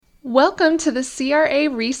Welcome to the CRA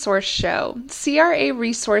Resource Show. CRA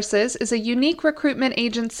Resources is a unique recruitment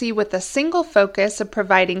agency with a single focus of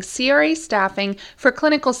providing CRA staffing for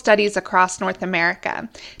clinical studies across North America.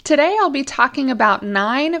 Today I'll be talking about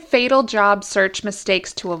 9 fatal job search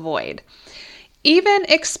mistakes to avoid. Even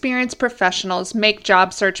experienced professionals make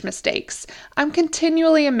job search mistakes. I'm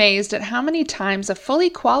continually amazed at how many times a fully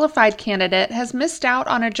qualified candidate has missed out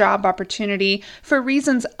on a job opportunity for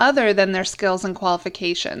reasons other than their skills and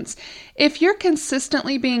qualifications. If you're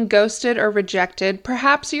consistently being ghosted or rejected,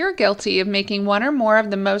 perhaps you're guilty of making one or more of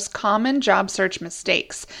the most common job search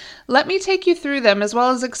mistakes. Let me take you through them as well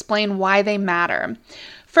as explain why they matter.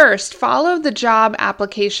 First, follow the job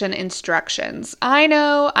application instructions. I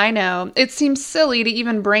know, it seems silly to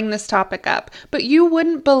even bring this topic up, but you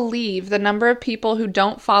wouldn't believe the number of people who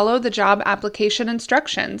don't follow the job application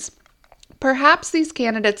instructions. Perhaps these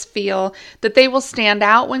candidates feel that they will stand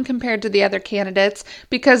out when compared to the other candidates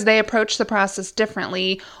because they approach the process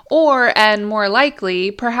differently, or, and more likely,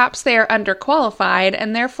 perhaps they are underqualified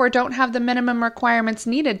and therefore don't have the minimum requirements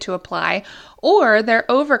needed to apply, or they're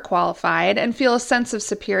overqualified and feel a sense of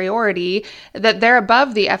superiority that they're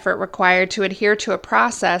above the effort required to adhere to a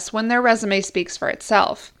process when their resume speaks for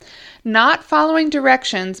itself. Not following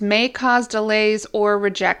directions may cause delays or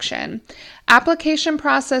rejection. Application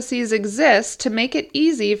processes exist to make it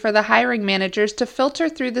easy for the hiring managers to filter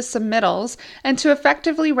through the submittals and to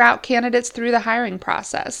effectively route candidates through the hiring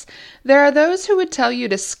process. There are those who would tell you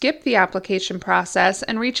to skip the application process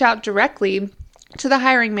and reach out directly to the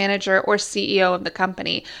hiring manager or CEO of the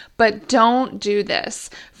company, but don't do this.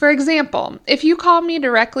 For example, if you call me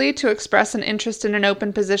directly to express an interest in an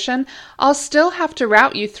open position, I'll still have to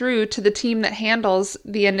route you through to the team that handles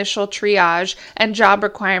the initial triage and job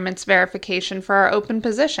requirements verification for our open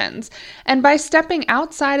positions. And by stepping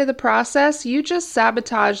outside of the process, you just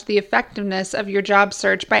sabotage the effectiveness of your job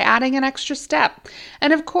search by adding an extra step.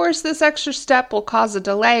 And of course, this extra step will cause a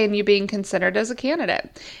delay in you being considered as a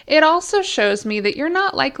candidate. It also shows me that you're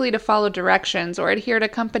not likely to follow directions or adhere to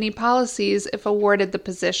company policies if awarded the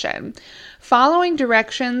position. Following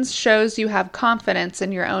directions shows you have confidence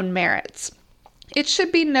in your own merits. It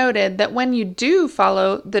should be noted that when you do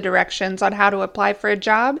follow the directions on how to apply for a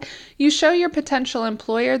job, you show your potential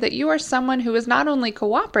employer that you are someone who is not only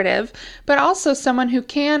cooperative, but also someone who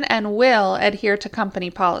can and will adhere to company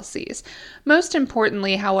policies. Most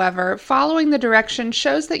importantly, however, following the directions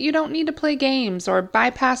shows that you don't need to play games or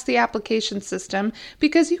bypass the application system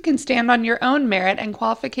because you can stand on your own merit and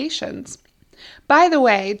qualifications. By the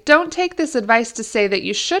way, don't take this advice to say that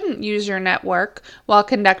you shouldn't use your network while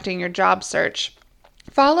conducting your job search.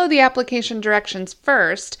 Follow the application directions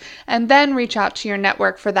first, and then reach out to your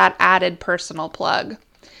network for that added personal plug.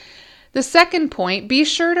 The second point, be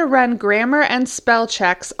sure to run grammar and spell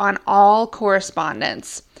checks on all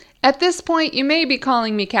correspondence. At this point, you may be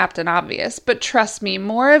calling me Captain Obvious, but trust me,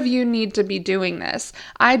 more of you need to be doing this.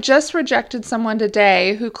 I just rejected someone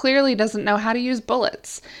today who clearly doesn't know how to use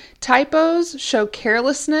bullets. Typos show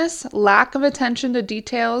carelessness, lack of attention to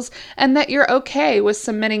details, and that you're okay with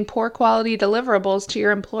submitting poor quality deliverables to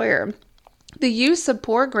your employer. The use of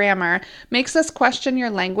poor grammar makes us question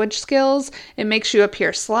your language skills, it makes you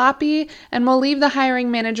appear sloppy, and will leave the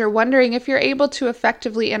hiring manager wondering if you're able to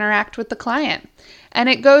effectively interact with the client. And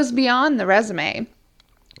it goes beyond the resume.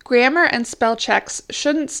 Grammar and spell checks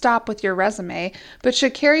shouldn't stop with your resume, but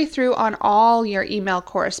should carry through on all your email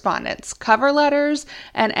correspondence, cover letters,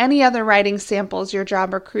 and any other writing samples your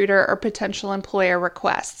job recruiter or potential employer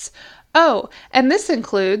requests. Oh, and this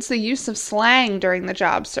includes the use of slang during the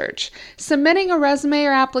job search. Submitting a resume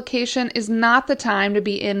or application is not the time to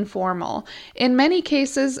be informal. In many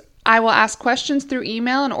cases, I will ask questions through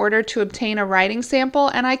email in order to obtain a writing sample,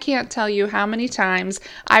 and I can't tell you how many times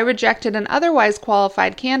I rejected an otherwise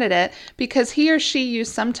qualified candidate because he or she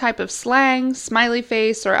used some type of slang, smiley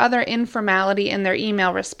face, or other informality in their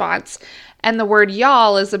email response. And the word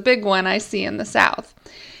y'all is a big one I see in the South.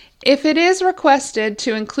 If it is requested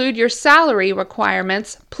to include your salary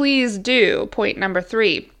requirements, please do. Point number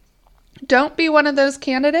 3. Don't be one of those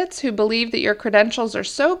candidates who believe that your credentials are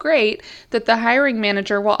so great that the hiring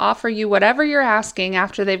manager will offer you whatever you're asking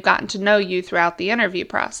after they've gotten to know you throughout the interview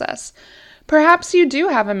process. Perhaps you do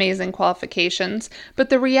have amazing qualifications,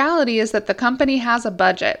 but the reality is that the company has a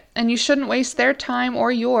budget. and you shouldn't waste their time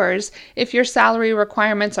or yours if your salary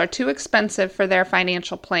requirements are too expensive for their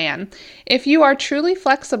financial plan. If you are truly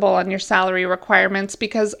flexible on your salary requirements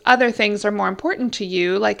because other things are more important to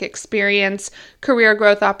you, like experience, career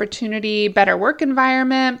growth opportunity, better work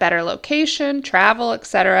environment, better location, travel,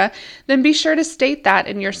 etc., then be sure to state that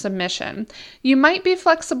in your submission. You might be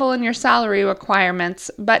flexible in your salary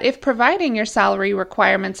requirements, but if providing your salary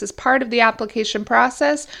requirements is part of the application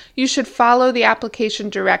process, you should follow the application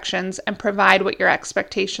directions and provide what your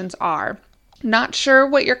expectations are. Not sure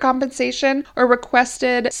what your compensation or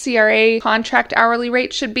requested CRA contract hourly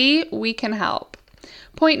rate should be? We can help.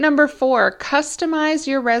 Point number 4, customize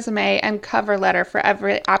your resume and cover letter for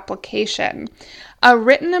every application. A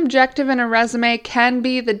written objective in a resume can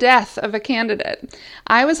be the death of a candidate.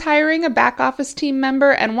 I was hiring a back office team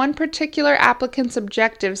member, and one particular applicant's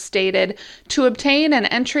objective stated to obtain an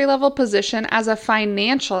entry-level position as a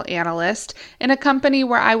financial analyst in a company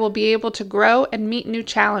where I will be able to grow and meet new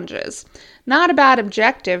challenges. Not a bad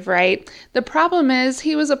objective, right? The problem is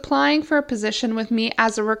he was applying for a position with me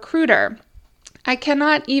as a recruiter. I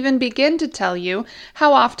cannot even begin to tell you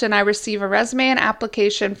how often I receive a resume and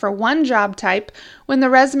application for one job type when the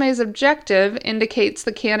resume's objective indicates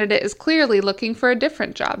the candidate is clearly looking for a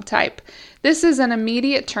different job type. This is an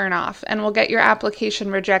immediate turnoff and will get your application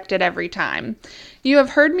rejected every time. You have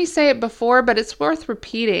heard me say it before, but it's worth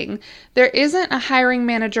repeating. There isn't a hiring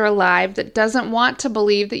manager alive that doesn't want to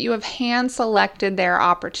believe that you have hand-selected their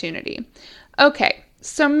opportunity. Okay.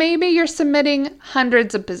 So maybe you're submitting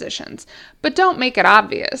hundreds of positions, but don't make it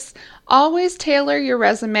obvious. Always tailor your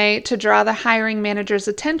resume to draw the hiring manager's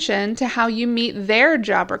attention to how you meet their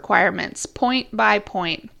job requirements, point by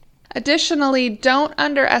point. Additionally, don't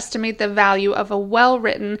underestimate the value of a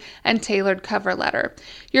well-written and tailored cover letter.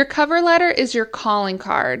 Your cover letter is your calling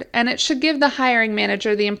card, and it should give the hiring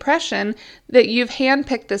manager the impression that you've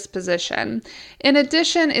handpicked this position. In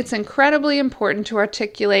addition, it's incredibly important to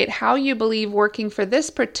articulate how you believe working for this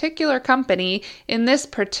particular company in this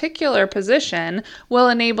particular position will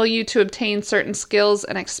enable you to obtain certain skills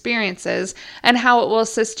and experiences, and how it will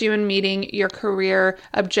assist you in meeting your career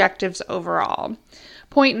objectives overall.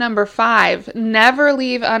 Point number 5, never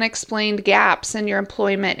leave unexplained gaps in your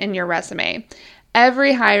employment in your resume.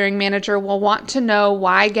 Every hiring manager will want to know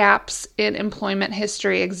why gaps in employment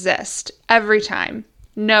history exist, every time,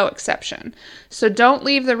 no exception. So don't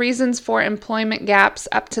leave the reasons for employment gaps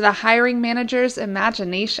up to the hiring manager's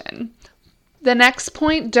imagination. The next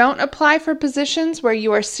point, don't apply for positions where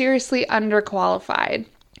you are seriously underqualified.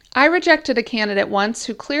 I rejected a candidate once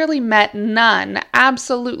who clearly met none,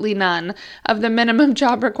 absolutely none, of the minimum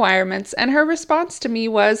job requirements, and her response to me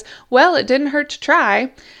was, well, it didn't hurt to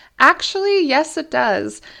try. Actually, yes, it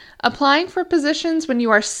does. Applying for positions when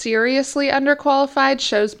you are seriously underqualified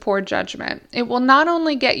shows poor judgment. It will not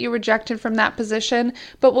only get you rejected from that position,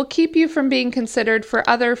 but will keep you from being considered for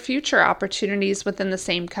other future opportunities within the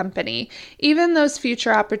same company, even those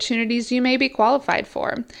future opportunities you may be qualified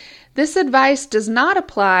for. This advice does not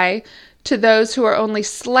apply to those who are only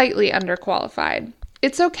slightly underqualified.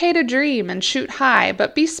 It's okay to dream and shoot high,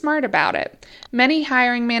 but be smart about it. Many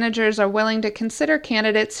hiring managers are willing to consider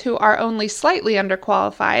candidates who are only slightly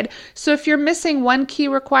underqualified, so if you're missing one key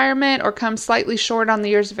requirement or come slightly short on the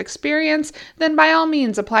years of experience, then by all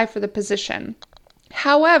means apply for the position.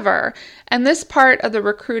 However, and this part of the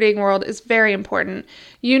recruiting world is very important,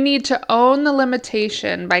 you need to own the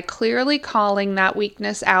limitation by clearly calling that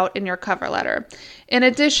weakness out in your cover letter. In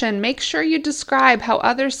addition, make sure you describe how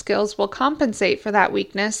other skills will compensate for that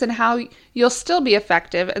weakness and how you'll still be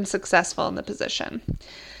effective and successful in the position.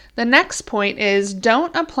 The next point is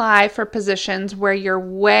don't apply for positions where you're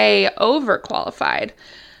way overqualified,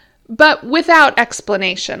 but without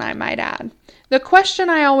explanation, I might add. The question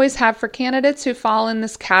I always have for candidates who fall in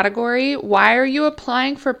this category, why are you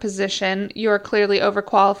applying for a position you are clearly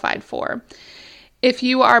overqualified for? If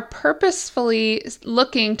you are purposefully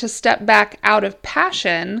looking to step back out of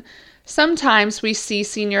passion, sometimes we see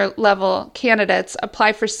senior level candidates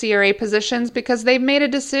apply for CRA positions because they've made a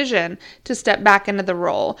decision to step back into the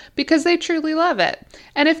role because they truly love it.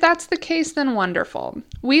 And if that's the case, then wonderful.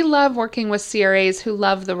 We love working with CRAs who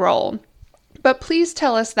love the role. But please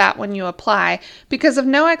tell us that when you apply, because if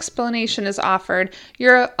no explanation is offered,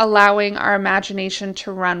 you're allowing our imagination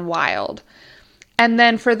to run wild. And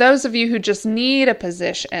then for those of you who just need a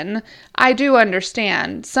position, I do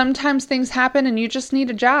understand. Sometimes things happen and you just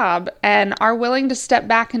need a job and are willing to step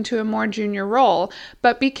back into a more junior role.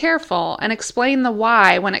 But be careful and explain the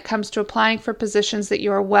why when it comes to applying for positions that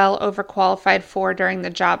you are well overqualified for during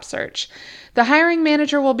the job search. The hiring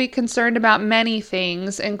manager will be concerned about many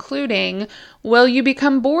things, including, will you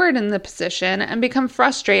become bored in the position and become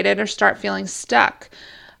frustrated or start feeling stuck?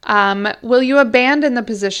 Will you abandon the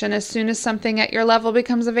position as soon as something at your level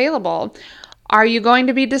becomes available? Are you going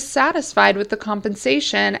to be dissatisfied with the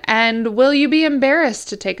compensation? And will you be embarrassed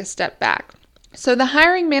to take a step back? So the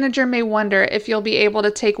hiring manager may wonder if you'll be able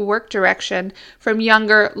to take work direction from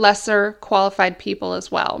younger, lesser qualified people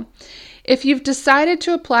as well. If you've decided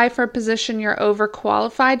to apply for a position you're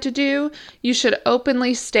overqualified to do, you should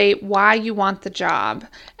openly state why you want the job.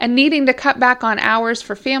 And needing to cut back on hours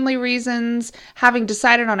for family reasons, having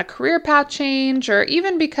decided on a career path change, or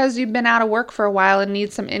even because you've been out of work for a while and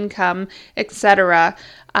need some income, etc.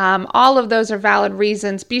 All of those are valid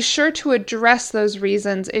reasons. Be sure to address those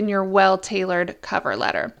reasons in your well-tailored cover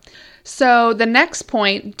letter. So the next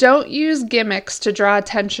point, don't use gimmicks to draw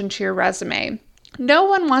attention to your resume. No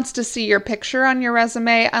one wants to see your picture on your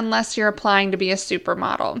resume unless you're applying to be a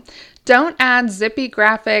supermodel. Don't add zippy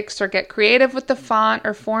graphics or get creative with the font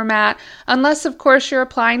or format unless, of course, you're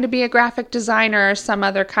applying to be a graphic designer or some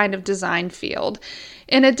other kind of design field.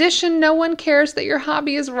 In addition, no one cares that your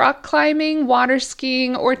hobby is rock climbing, water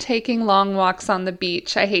skiing, or taking long walks on the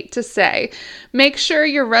beach, I hate to say. Make sure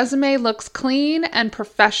your resume looks clean and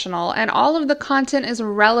professional, and all of the content is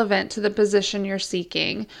relevant to the position you're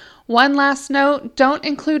seeking. One last note, don't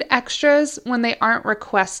include extras when they aren't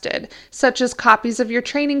requested, such as copies of your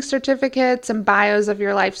training certificates and bios of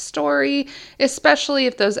your life story, especially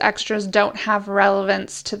if those extras don't have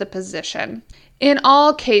relevance to the position. In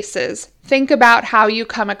all cases, think about how you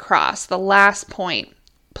come across, the last point.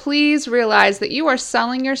 Please realize that you are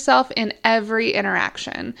selling yourself in every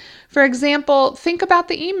interaction. For example, think about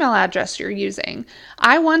the email address you're using.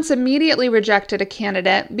 I once immediately rejected a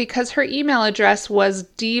candidate because her email address was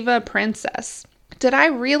Diva Princess. Did I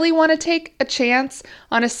really want to take a chance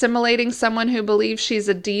on assimilating someone who believes she's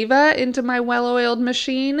a diva into my well-oiled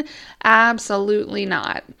machine? Absolutely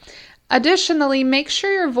not. Additionally, make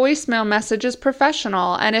sure your voicemail message is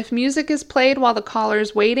professional, and if music is played while the caller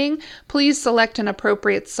is waiting, please select an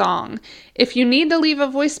appropriate song. If you need to leave a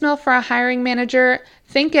voicemail for a hiring manager,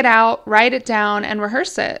 think it out, write it down, and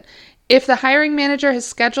rehearse it. If the hiring manager has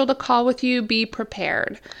scheduled a call with you, be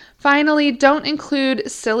prepared. Finally, don't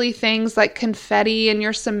include silly things like confetti in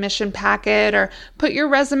your submission packet or put your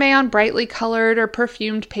resume on brightly colored or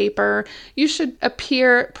perfumed paper. You should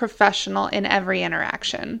appear professional in every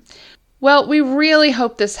interaction. Well, we really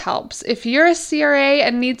hope this helps. If you're a CRA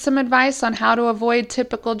and need some advice on how to avoid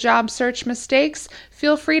typical job search mistakes,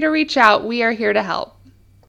 feel free to reach out. We are here to help.